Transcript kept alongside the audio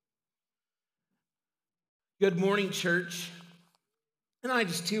Good morning, church. And I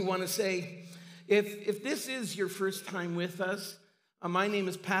just too want to say, if this is your first time with us, my name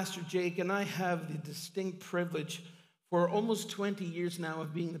is Pastor Jake, and I have the distinct privilege for almost 20 years now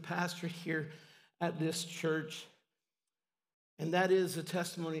of being the pastor here at this church. And that is a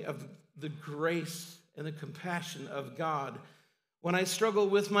testimony of the grace and the compassion of God. When I struggle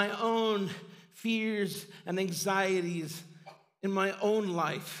with my own fears and anxieties in my own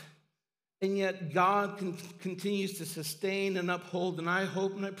life, and yet God continues to sustain and uphold, and I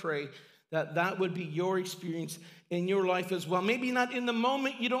hope and I pray that that would be your experience in your life as well. Maybe not in the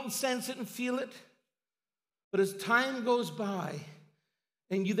moment, you don't sense it and feel it, but as time goes by,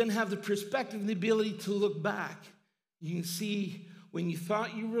 and you then have the perspective and the ability to look back, you can see when you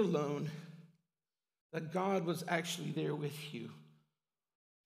thought you were alone, that God was actually there with you,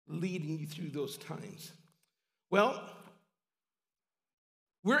 leading you through those times. Well,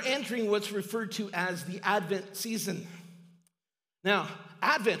 we're entering what's referred to as the Advent season. Now,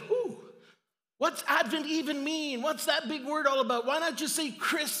 Advent, what's Advent even mean? What's that big word all about? Why not just say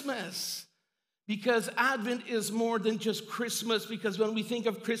Christmas? Because Advent is more than just Christmas, because when we think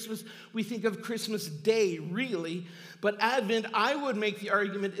of Christmas, we think of Christmas Day, really. But Advent, I would make the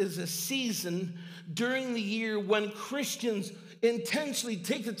argument, is a season during the year when Christians intentionally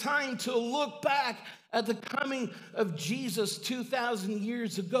take the time to look back at the coming of Jesus 2,000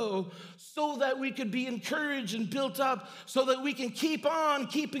 years ago so that we could be encouraged and built up, so that we can keep on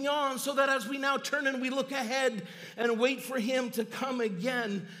keeping on, so that as we now turn and we look ahead and wait for him to come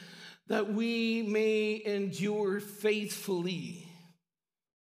again, that we may endure faithfully.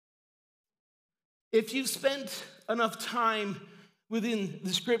 If you've spent enough time within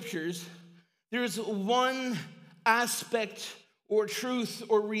the scriptures, there's one aspect or truth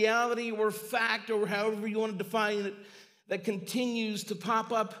or reality or fact or however you want to define it that continues to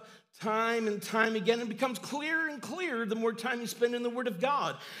pop up time and time again and becomes clearer and clearer the more time you spend in the Word of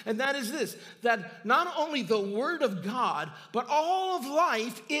God. And that is this, that not only the Word of God, but all of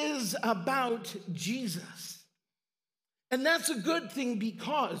life is about Jesus. And that's a good thing,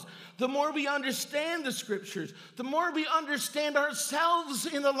 because the more we understand the scriptures, the more we understand ourselves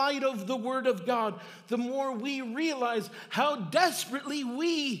in the light of the Word of God, the more we realize how desperately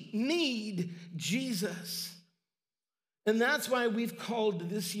we need Jesus. And that's why we've called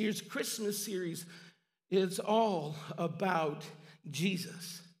this year's Christmas series, It's All About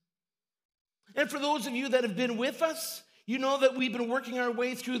Jesus. And for those of you that have been with us, you know that we've been working our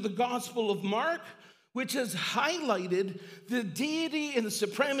way through the Gospel of Mark, which has highlighted the deity and the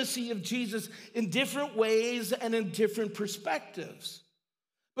supremacy of Jesus in different ways and in different perspectives.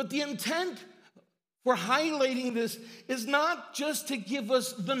 But the intent for highlighting this is not just to give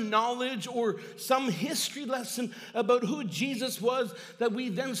us the knowledge or some history lesson about who Jesus was that we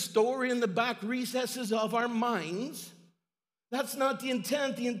then store in the back recesses of our minds. That's not the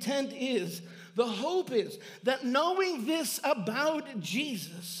intent. The intent is, the hope is that knowing this about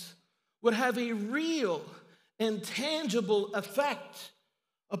Jesus would have a real and tangible effect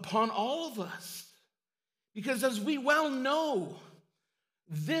upon all of us. Because as we well know,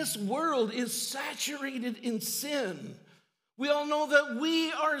 this world is saturated in sin. We all know that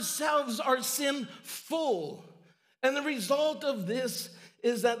we ourselves are sinful. And the result of this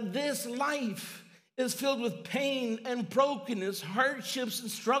is that this life is filled with pain and brokenness, hardships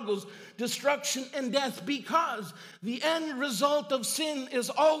and struggles, destruction and death, because the end result of sin is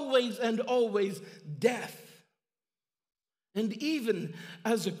always and always death. And even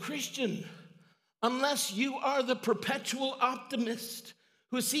as a Christian, unless you are the perpetual optimist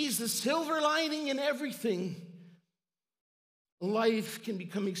who sees the silver lining in everything, life can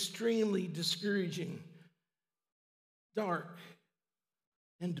become extremely discouraging, dark,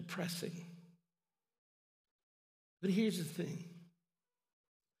 and depressing. But here's the thing.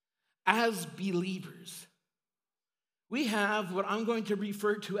 As believers, we have what I'm going to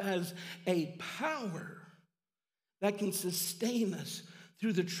refer to as a power that can sustain us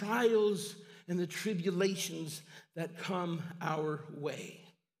through the trials and the tribulations that come our way.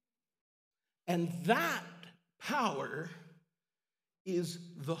 And that power is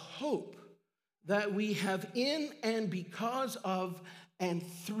the hope that we have in and because of and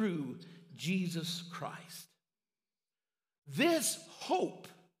through Jesus Christ. This hope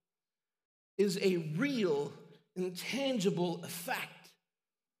is a real and tangible effect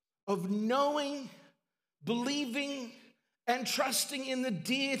of knowing, believing, and trusting in the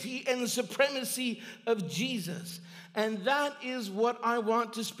deity and the supremacy of Jesus. And that is what I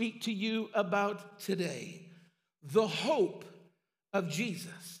want to speak to you about today. The hope of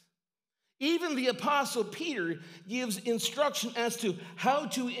Jesus. Even the Apostle Peter gives instruction as to how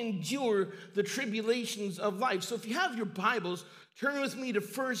to endure the tribulations of life. So if you have your Bibles, turn with me to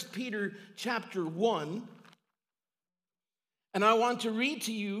 1 Peter chapter 1. And I want to read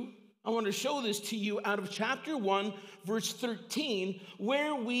to you, I want to show this to you out of chapter 1, verse 13,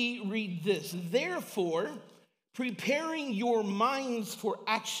 where we read this. Therefore, preparing your minds for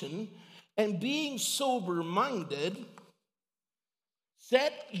action and being sober-minded,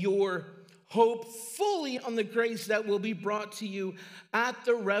 set your hope fully on the grace that will be brought to you at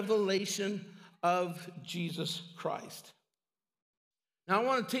the revelation of Jesus Christ. Now, I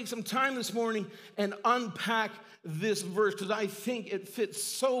want to take some time this morning and unpack this verse because I think it fits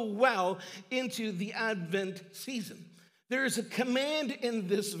so well into the Advent season. There is a command in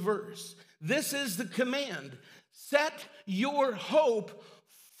this verse. This is the command. Set your hope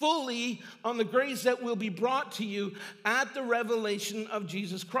fully on the grace that will be brought to you at the revelation of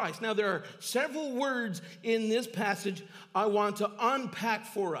Jesus Christ. Now, there are several words in this passage I want to unpack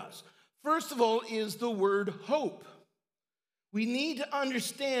for us. First of all is the word hope. We need to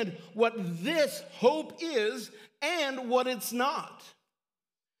understand what this hope is and what it's not.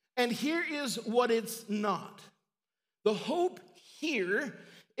 And here is what it's not. The hope here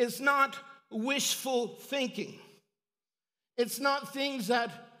is not wishful thinking. It's not things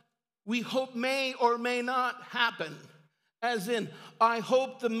that we hope may or may not happen, as in, I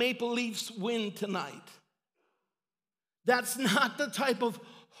hope the Maple Leafs win tonight. That's not the type of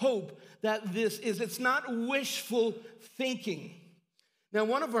hope that this is. It's not wishful thinking. Now,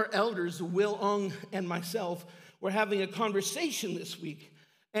 one of our elders, Will Ong, and myself were having a conversation this week,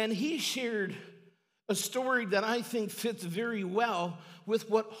 and he shared a story that I think fits very well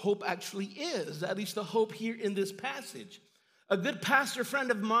with what hope actually is, at least the hope here in this passage. A good pastor friend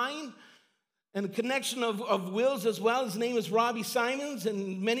of mine and a connection of Will's as well, his name is Robbie Simons,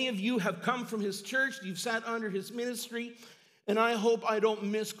 and many of you have come from his church. You've sat under his ministry, and I hope I don't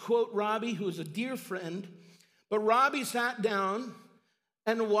misquote Robbie, who is a dear friend. But Robbie sat down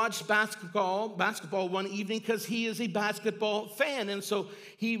and watched basketball one evening because he is a basketball fan. And so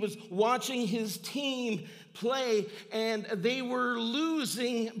he was watching his team play, and they were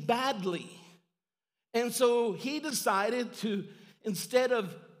losing badly. And so he decided to, instead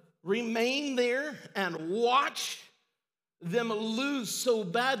of remain there and watch them lose so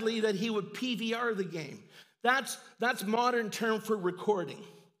badly, that he would PVR the game. That's modern term for recording,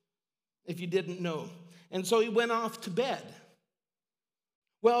 if you didn't know. And so he went off to bed.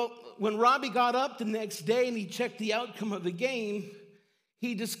 Well, when Robbie got up the next day and he checked the outcome of the game,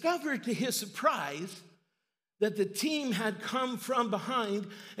 he discovered to his surprise that the team had come from behind,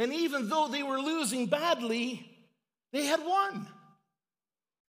 and even though they were losing badly, they had won.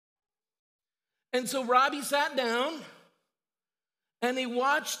 And so Robbie sat down and he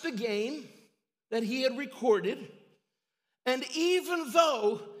watched the game that he had recorded, and even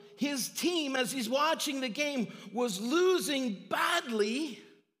though his team, as he's watching the game, was losing badly,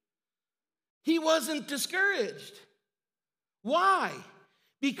 he wasn't discouraged. Why?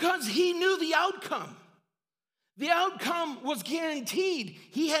 Because he knew the outcome. The outcome was guaranteed.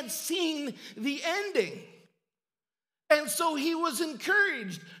 He had seen the ending. And so he was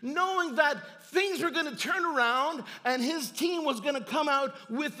encouraged, knowing that things were going to turn around and his team was going to come out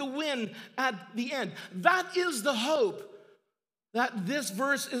with the win at the end. That is the hope that this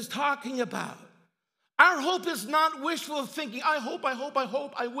verse is talking about. Our hope is not wishful thinking. I hope,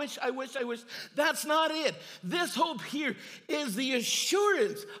 I wish. That's not it. This hope here is the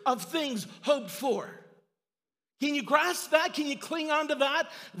assurance of things hoped for. Can you grasp that? Can you cling on to that?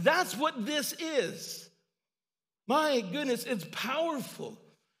 That's what this is. My goodness, it's powerful.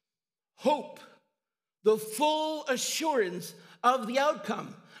 Hope, the full assurance of the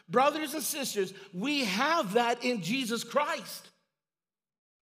outcome. Brothers and sisters, we have that in Jesus Christ.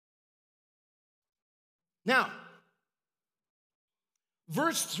 Now,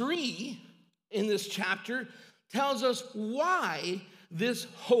 verse 3 in this chapter tells us why this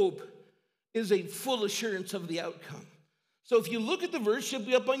hope is a full assurance of the outcome. So if you look at the verse, should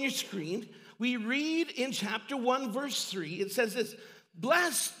be up on your screen. We read in chapter 1, verse 3, it says this: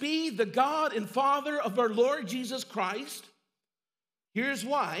 "Blessed be the God and Father of our Lord Jesus Christ." Here's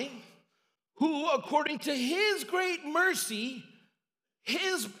why. "Who, according to his great mercy,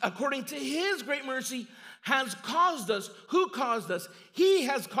 has caused us." Who caused us? He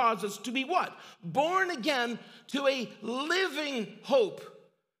has caused us to be what? Born again to a living hope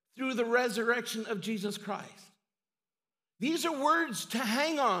through the resurrection of Jesus Christ. These are words to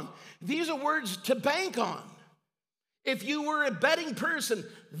hang on. These are words to bank on. If you were a betting person,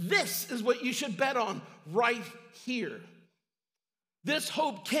 this is what you should bet on right here. This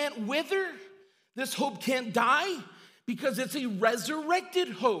hope can't wither. This hope can't die because it's a resurrected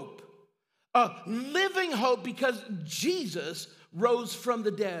hope, a living hope because Jesus rose from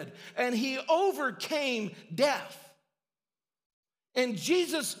the dead and he overcame death. And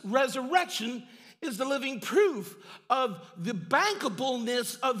Jesus' resurrection is the living proof of the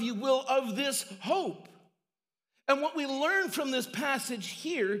bankableness, if you will, of this hope. And what we learn from this passage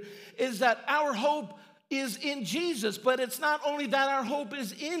here is that our hope is in Jesus. But it's not only that our hope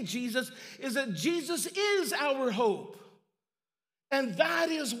is in Jesus, is that Jesus is our hope. And that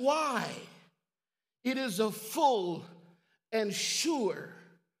is why it is a full and sure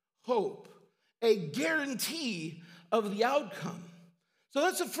hope, a guarantee of the outcome. So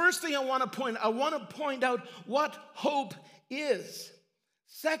that's the first thing I want to point out. I want to point out what hope is.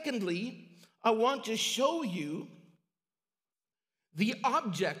 Secondly, I want to show you the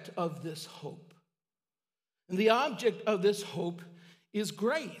object of this hope. And the object of this hope is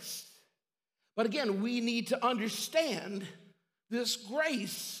grace. But again, we need to understand this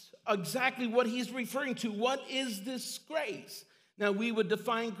grace, exactly what he's referring to. What is this grace? Now, we would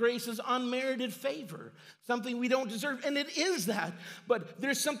define grace as unmerited favor, something we don't deserve, and it is that. But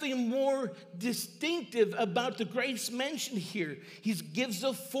there's something more distinctive about the grace mentioned here. He gives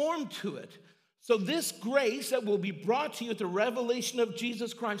a form to it. So this grace that will be brought to you at the revelation of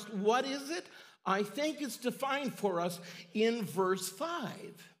Jesus Christ, what is it? I think it's defined for us in verse 5.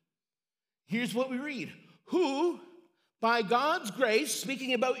 Here's what we read. Who, by God's grace,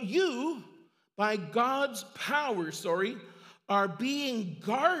 speaking about you, by God's power, are being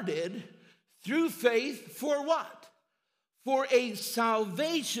guarded through faith for what? For a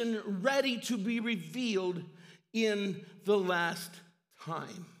salvation ready to be revealed in the last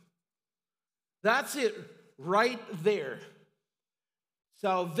time. That's it right there.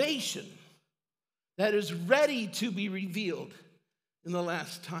 Salvation that is ready to be revealed in the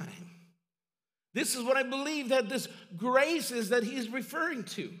last time. This is what I believe that this grace is that he's referring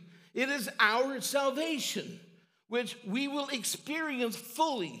to. It is our salvation, which we will experience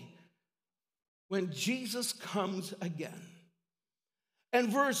fully when Jesus comes again. And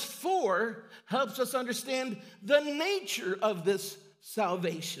verse 4 helps us understand the nature of this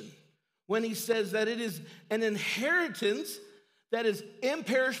salvation when he says that it is an inheritance that is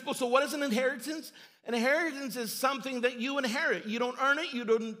imperishable. So what is an inheritance? An inheritance is something that you inherit. You don't earn it. You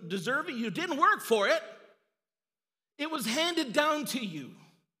don't deserve it. You didn't work for it. It was handed down to you,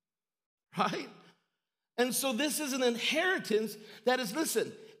 right? And so this is an inheritance that is,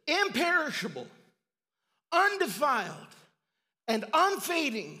 listen, imperishable, undefiled, and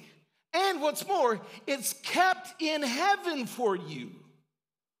unfading. And what's more, it's kept in heaven for you.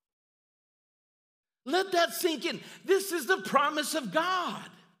 Let that sink in. This is the promise of God.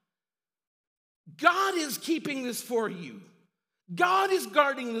 God is keeping this for you. God is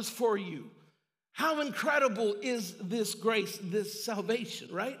guarding this for you. How incredible is this grace, this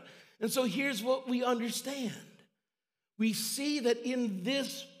salvation, right? And so here's what we understand. We see that in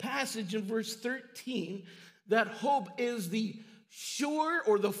this passage in verse 13, that hope is the sure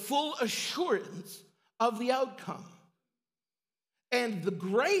or the full assurance of the outcome. And the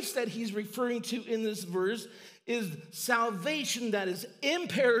grace that he's referring to in this verse is salvation that is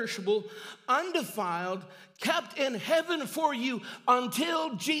imperishable, undefiled, kept in heaven for you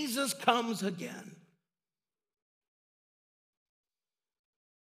until Jesus comes again.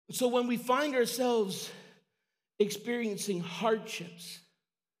 So when we find ourselves experiencing hardships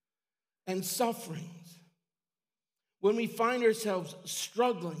and sufferings, when we find ourselves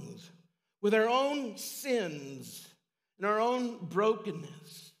struggling with our own sins and our own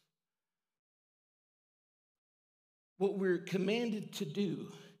brokenness, what we're commanded to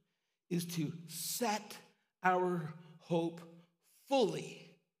do is to set our hope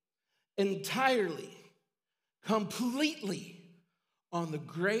fully, entirely, completely on the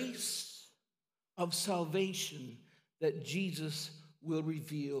grace of salvation that Jesus will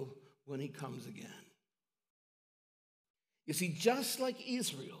reveal when he comes again. You see, just like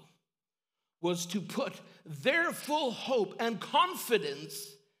Israel was to put their full hope and confidence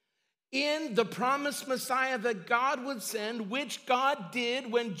in the promised Messiah that God would send, which God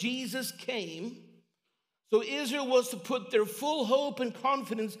did when Jesus came. So Israel was to put their full hope and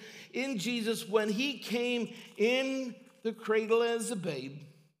confidence in Jesus when he came in the cradle as a babe.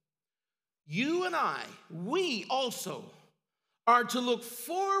 You and I, we also are to look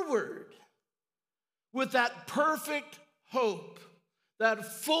forward with that perfect hope, that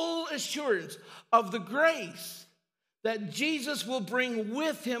full assurance of the grace that Jesus will bring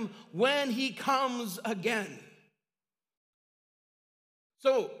with him when he comes again.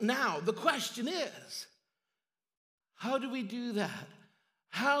 So now the question is, How do we do that?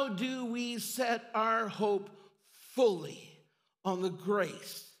 How do we set our hope fully on the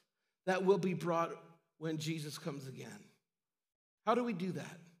grace that will be brought when Jesus comes again? How do we do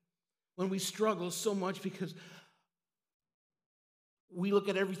that when we struggle so much because we look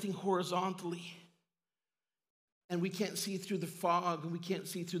at everything horizontally and we can't see through the fog, and we can't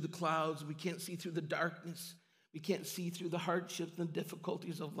see through the clouds, and we can't see through the darkness, we can't see through the hardships and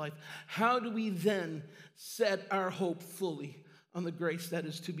difficulties of life? How do we then set our hope fully on the grace that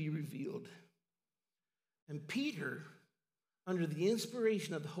is to be revealed? And Peter, under the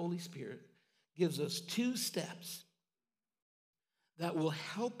inspiration of the Holy Spirit, gives us 2 steps that will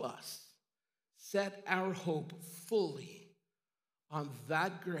help us set our hope fully on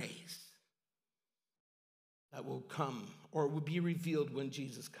that grace that will come or will be revealed when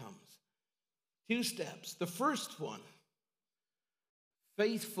Jesus comes. 2 steps. The first one,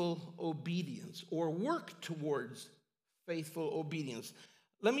 faithful obedience, or work towards faithful obedience.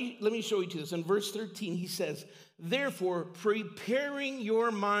 Let me show you this. In verse 13, he says, therefore, preparing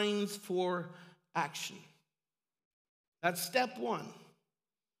your minds for action. That's step 1.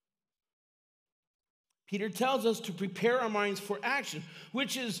 Peter tells us to prepare our minds for action,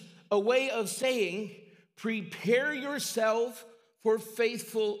 which is a way of saying, prepare yourself for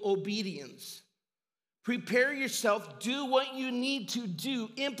faithful obedience. Prepare yourself, do what you need to do,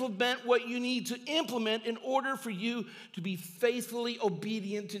 implement what you need to implement in order for you to be faithfully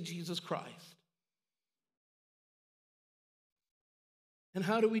obedient to Jesus Christ. And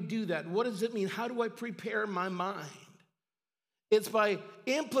how do we do that? What does it mean? How do I prepare my mind? It's by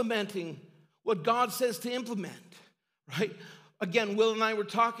implementing what God says to implement, right? Again, Will and I were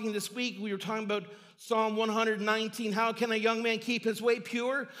talking this week. We were talking about Psalm 119. How can a young man keep his way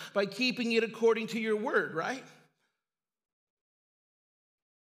pure? By keeping it according to your word, right?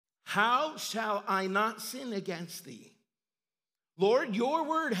 How shall I not sin against thee? Lord, your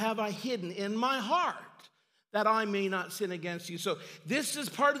word have I hidden in my heart, that I may not sin against you. So this is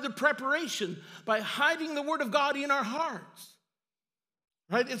part of the preparation, by hiding the word of God in our hearts.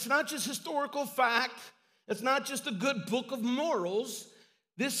 Right? It's not just historical fact. It's not just a good book of morals.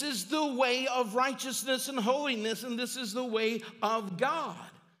 This is the way of righteousness and holiness, and this is the way of God.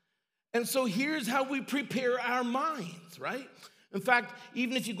 And so here's how we prepare our minds, right? In fact,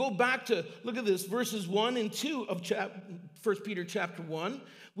 even if you go back to, look at this, verses 1 and 2 of 1 Peter chapter 1,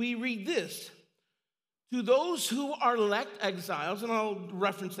 we read this. To those who are elect exiles, and I'll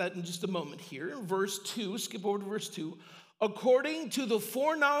reference that in just a moment here, verse 2, skip over to verse 2, according to the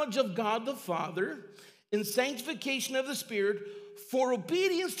foreknowledge of God the Father, in sanctification of the Spirit, for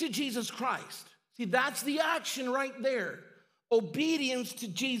obedience to Jesus Christ. See, that's the action right there. Obedience to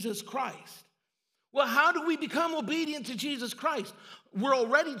Jesus Christ. Well, how do we become obedient to Jesus Christ? We're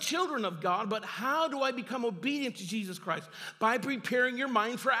already children of God, but how do I become obedient to Jesus Christ? By preparing your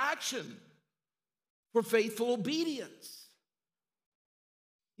mind for action, for faithful obedience.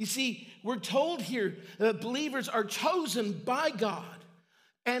 You see, we're told here that believers are chosen by God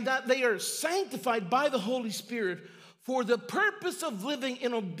and that they are sanctified by the Holy Spirit for the purpose of living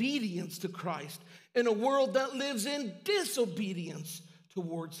in obedience to Christ in a world that lives in disobedience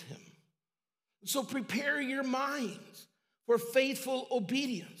towards him. So prepare your minds for faithful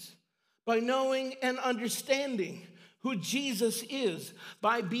obedience by knowing and understanding who Jesus is,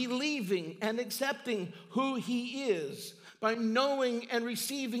 by believing and accepting who he is, by knowing and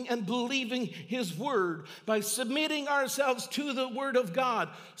receiving and believing his word, by submitting ourselves to the word of God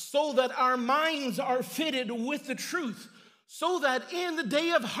so that our minds are fitted with the truth, so that in the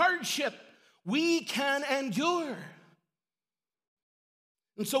day of hardship we can endure.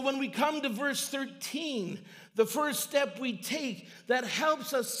 And so when we come to verse 13, the first step we take that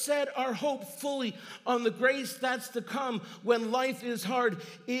helps us set our hope fully on the grace that's to come when life is hard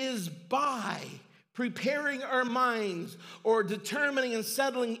is by preparing our minds, or determining and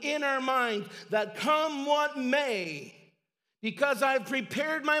settling in our mind that come what may, because I've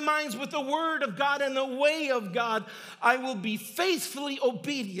prepared my minds with the word of God and the way of God, I will be faithfully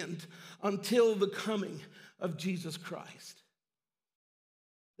obedient until the coming of Jesus Christ.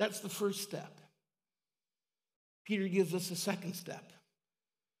 That's the first step. Peter gives us a second step.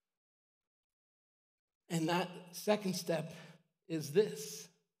 And that second step is this: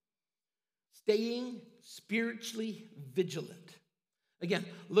 staying spiritually vigilant. Again,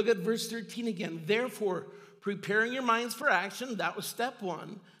 look at verse 13 again. Therefore, preparing your minds for action, that was step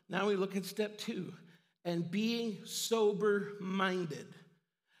 1. Now we look at step 2, and being sober-minded.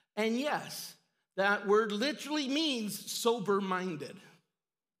 And yes, that word literally means sober-minded.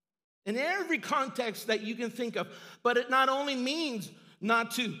 In every context that you can think of. But it not only means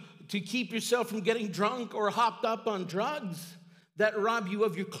not to to keep yourself from getting drunk or hopped up on drugs that rob you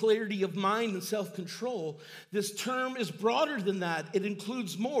of your clarity of mind and self-control. This term is broader than that. It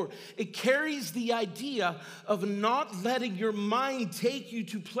includes more. It carries the idea of not letting your mind take you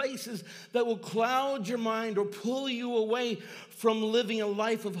to places that will cloud your mind or pull you away from living a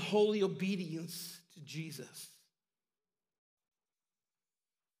life of holy obedience to Jesus.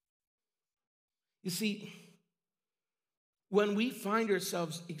 You see, when we find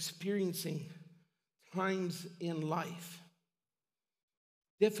ourselves experiencing times in life,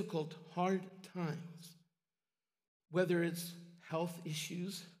 difficult, hard times, whether it's health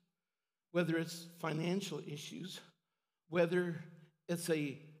issues, whether it's financial issues, whether it's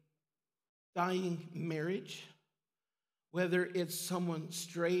a dying marriage, whether it's someone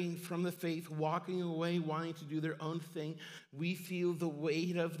straying from the faith, walking away, wanting to do their own thing, we feel the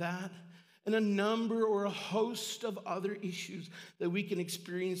weight of that, and a number or a host of other issues that we can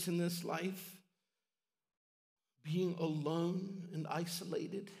experience in this life. Being alone and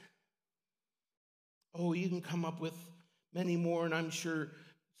isolated. Oh, you can come up with many more, and I'm sure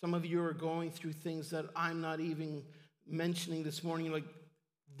some of you are going through things that I'm not even mentioning this morning, like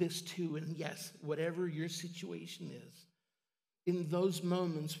this too. And yes, whatever your situation is, in those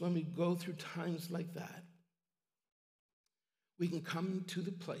moments when we go through times like that, we can come to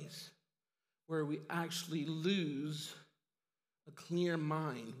the place where we actually lose a clear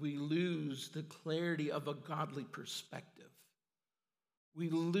mind. We lose the clarity of a godly perspective. We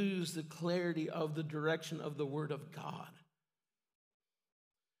lose the clarity of the direction of the Word of God.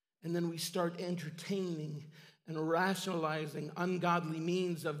 And then we start entertaining and rationalizing ungodly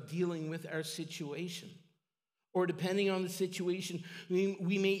means of dealing with our situation. Or depending on the situation, we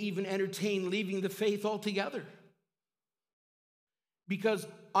may even entertain leaving the faith altogether. Because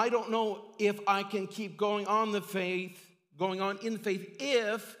I don't know if I can keep going on in faith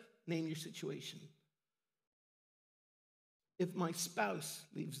if, name your situation, if my spouse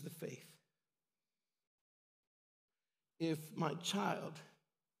leaves the faith, if my child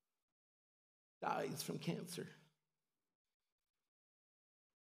dies from cancer,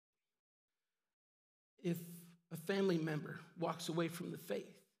 if a family member walks away from the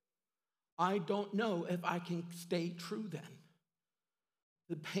faith, I don't know if I can stay true then.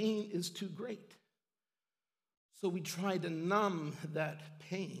 The pain is too great. So we try to numb that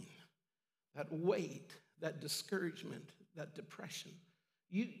pain, that weight, that discouragement, that depression.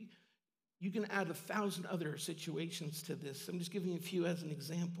 You can add 1,000 other situations to this. I'm just giving you a few as an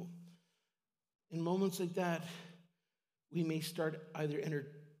example. In moments like that, we may start either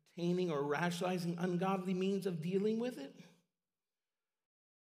entertaining or rationalizing ungodly means of dealing with it,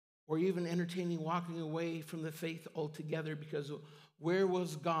 or even entertaining walking away from the faith altogether, because where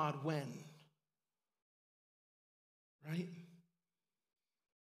was God when? Right?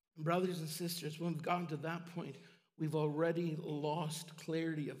 Brothers and sisters, when we've gotten to that point, we've already lost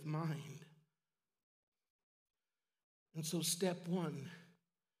clarity of mind. And so step one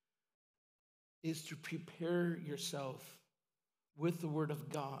is to prepare yourself with the Word of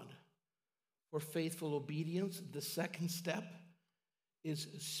God for faithful obedience. The second step is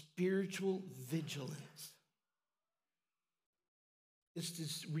spiritual vigilance. It's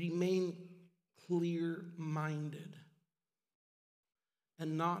to remain clear-minded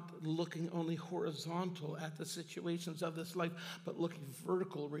and not looking only horizontal at the situations of this life, but looking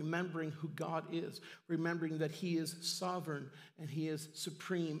vertical, remembering who God is, remembering that He is sovereign and He is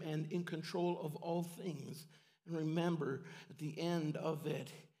supreme and in control of all things. And remember, at the end of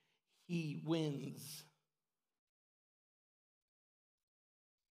it, He wins.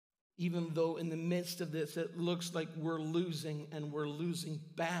 Even though in the midst of this, it looks like we're losing and we're losing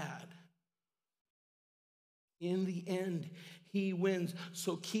bad. In the end, He wins.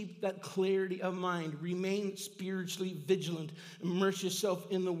 So keep that clarity of mind. Remain spiritually vigilant. Immerse yourself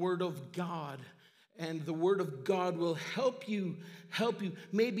in the Word of God. And the Word of God will help you,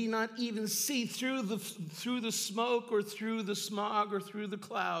 maybe not even see through the smoke or through the smog or through the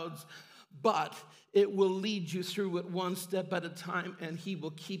clouds, but it will lead you through it one step at a time, and He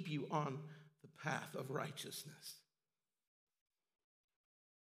will keep you on the path of righteousness.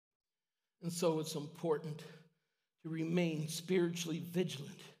 And so it's important to remain spiritually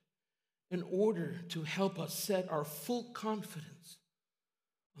vigilant in order to help us set our full confidence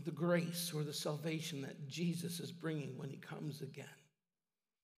on the grace or the salvation that Jesus is bringing when He comes again.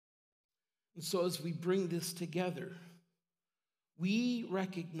 And so as we bring this together, we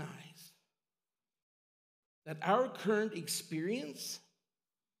recognize that our current experience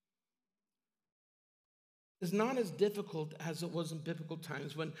is not as difficult as it was in biblical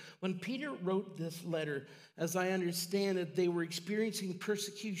times. When Peter wrote this letter, as I understand it, they were experiencing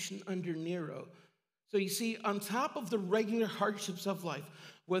persecution under Nero. So you see, on top of the regular hardships of life,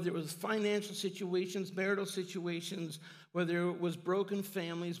 whether it was financial situations, marital situations, whether it was broken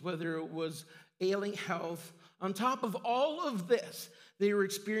families, whether it was ailing health, on top of all of this, they were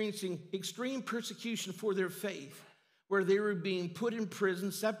experiencing extreme persecution for their faith, where they were being put in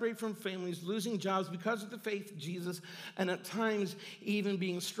prison, separated from families, losing jobs because of the faith of Jesus, and at times even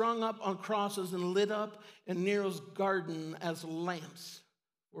being strung up on crosses and lit up in Nero's garden as lamps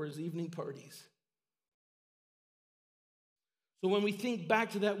or his evening parties. So when we think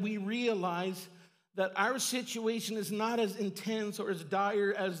back to that, we realize that our situation is not as intense or as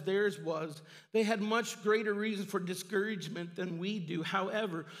dire as theirs was. They had much greater reason for discouragement than we do.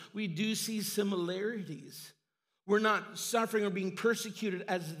 However, we do see similarities. We're not suffering or being persecuted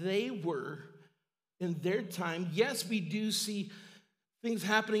as they were in their time. Yes, we do see things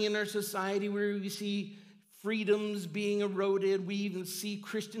happening in our society where we see freedoms being eroded. We even see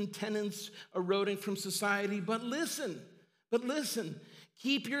Christian tenets eroding from society. But listen,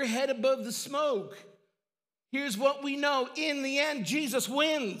 keep your head above the smoke. Here's what we know. In the end, Jesus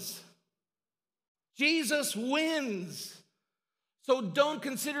wins. Jesus wins. So don't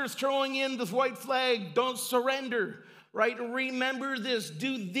consider throwing in the white flag. Don't surrender, right? Remember this.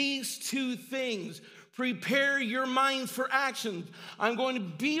 Do these two things. Prepare your minds for action. I'm going to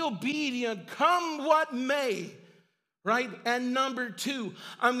be obedient, come what may, right? And number two,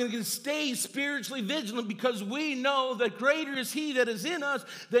 I'm going to stay spiritually vigilant because we know that greater is he that is in us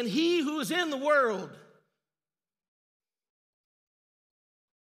than he who is in the world.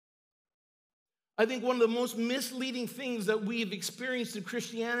 I think one of the most misleading things that we've experienced in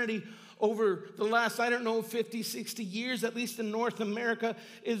Christianity over the last, 50, 60 years, at least in North America,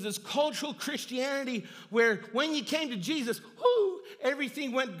 is this cultural Christianity where when you came to Jesus,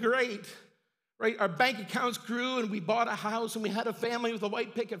 everything went great, right? Our bank accounts grew and we bought a house and we had a family with a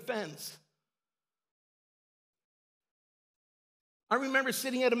white picket fence. I remember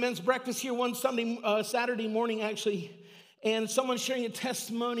sitting at a men's breakfast here one Saturday morning actually, and someone sharing a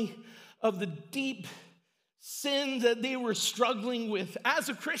testimony of the deep sins that they were struggling with as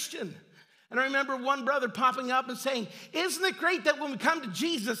a Christian. And I remember one brother popping up and saying, isn't it great that when we come to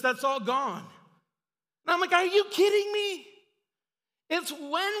Jesus, that's all gone? And I'm like, are you kidding me? It's when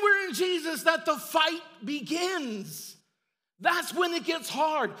we're in Jesus that the fight begins. That's when it gets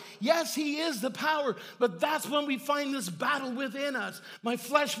hard. Yes, he is the power, but that's when we find this battle within us. My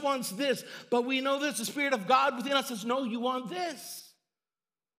flesh wants this, but we know there's the Spirit of God within us says, no, you want this.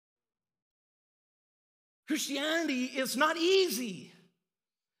 Christianity is not easy.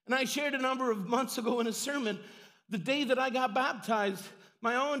 And I shared a number of months ago in a sermon, the day that I got baptized,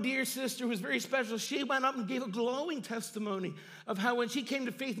 my own dear sister, who was very special, she went up and gave a glowing testimony of how when she came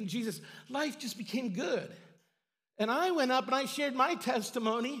to faith in Jesus, life just became good. And I went up and I shared my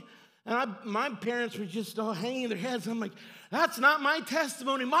testimony, and my parents were just all hanging their heads. I'm like, that's not my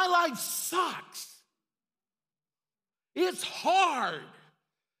testimony. My life sucks. It's hard.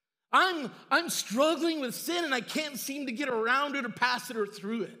 I'm struggling with sin and I can't seem to get around it or past it or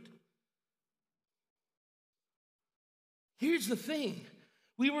through it. Here's the thing.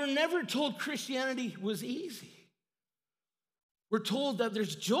 We were never told Christianity was easy. We're told that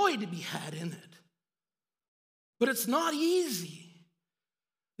there's joy to be had in it. But it's not easy.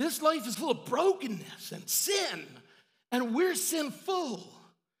 This life is full of brokenness and sin, and we're sinful.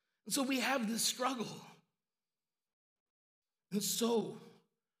 And so we have this struggle. And so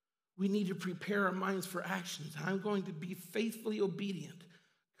we need to prepare our minds for actions. I'm going to be faithfully obedient,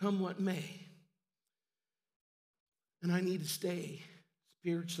 come what may. And I need to stay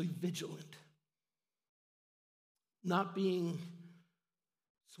spiritually vigilant, not being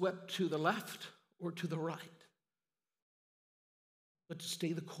swept to the left or to the right, but to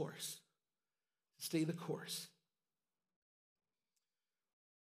stay the course. Stay the course.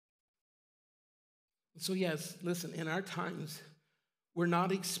 So yes, listen, in our times, we're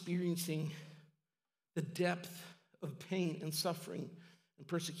not experiencing the depth of pain and suffering and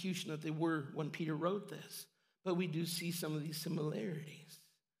persecution that they were when Peter wrote this, but we do see some of these similarities.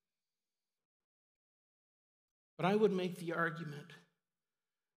 But I would make the argument,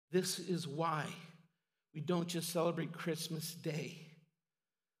 this is why we don't just celebrate Christmas Day,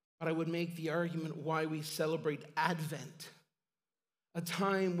 but I would make the argument why we celebrate Advent, a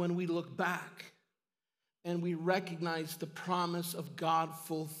time when we look back and we recognize the promise of God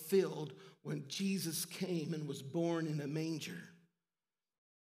fulfilled when Jesus came and was born in a manger.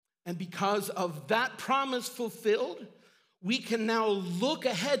 And because of that promise fulfilled, we can now look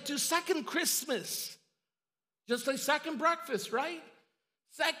ahead to second Christmas, Just like second breakfast, right?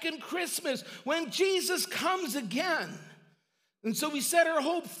 Second Christmas, when Jesus comes again. And so we set our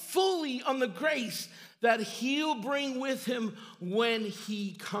hope fully on the grace that he'll bring with him when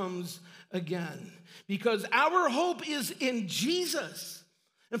he comes again. Because our hope is in Jesus.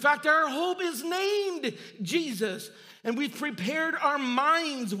 In fact, our hope is named Jesus. And we've prepared our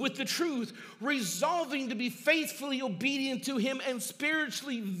minds with the truth, resolving to be faithfully obedient to him and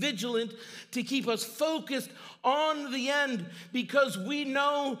spiritually vigilant to keep us focused on the end, because we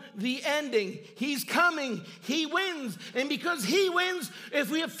know the ending. He's coming. He wins. And because he wins,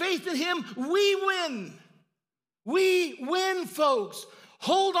 if we have faith in him, we win. We win, folks.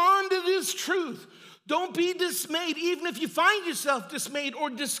 Hold on to this truth. Don't be dismayed, even if you find yourself dismayed or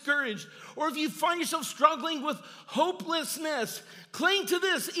discouraged, or if you find yourself struggling with hopelessness. Cling to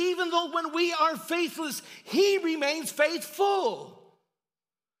this, even though when we are faithless, he remains faithful.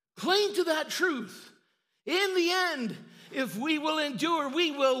 Cling to that truth. In the end, if we will endure,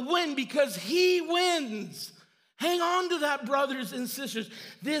 we will win because he wins. Hang on to that, brothers and sisters.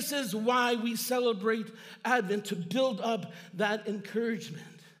 This is why we celebrate Advent, to build up that encouragement.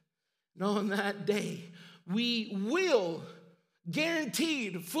 And on that day, we will,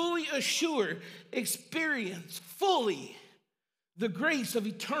 guaranteed, fully assured, experience fully the grace of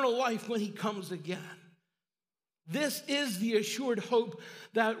eternal life when he comes again. This is the assured hope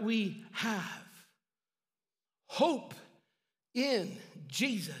that we have. Hope in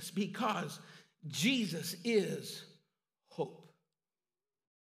Jesus, because Jesus is hope.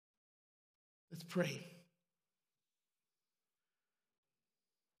 Let's pray.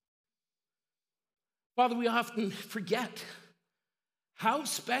 Father, we often forget how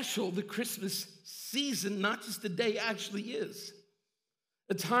special the Christmas season, not just the day, actually is.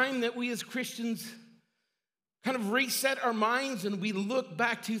 A time that we as Christians kind of reset our minds and we look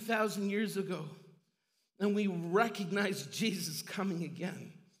back 2,000 years ago and we recognize Jesus coming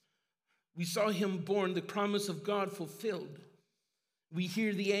again. We saw him born, the promise of God fulfilled. We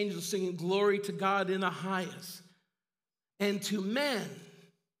hear the angels singing, "Glory to God in the highest, and to men,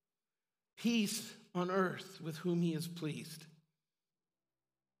 peace on earth with whom he is pleased."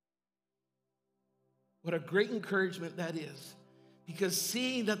 What a great encouragement that is, because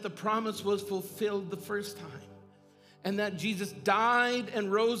seeing that the promise was fulfilled the first time, and that Jesus died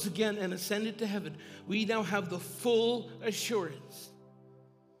and rose again and ascended to heaven, we now have the full assurance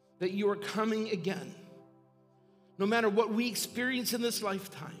that you are coming again. No matter what we experience in this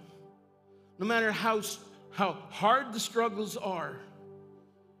lifetime, no matter how hard the struggles are,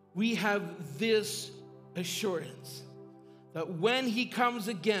 we have this assurance that when he comes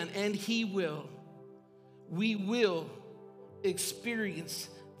again, and he will, we will experience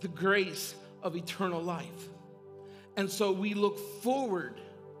the grace of eternal life. And so we look forward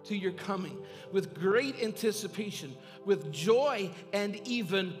to your coming with great anticipation, with joy and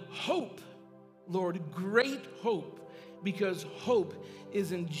even hope. Lord, great hope, because hope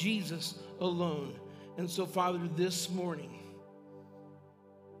is in Jesus alone. And so, Father, this morning,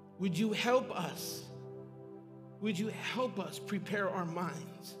 would you help us? Would you help us prepare our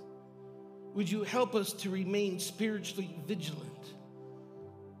minds? Would you help us to remain spiritually vigilant?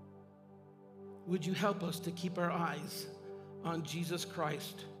 Would you help us to keep our eyes on Jesus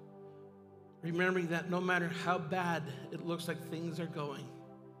Christ, remembering that no matter how bad it looks like things are going,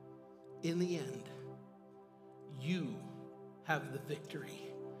 in the end, you have the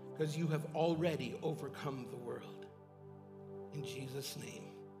victory, because you have already overcome the world. In Jesus' name,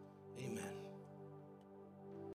 amen.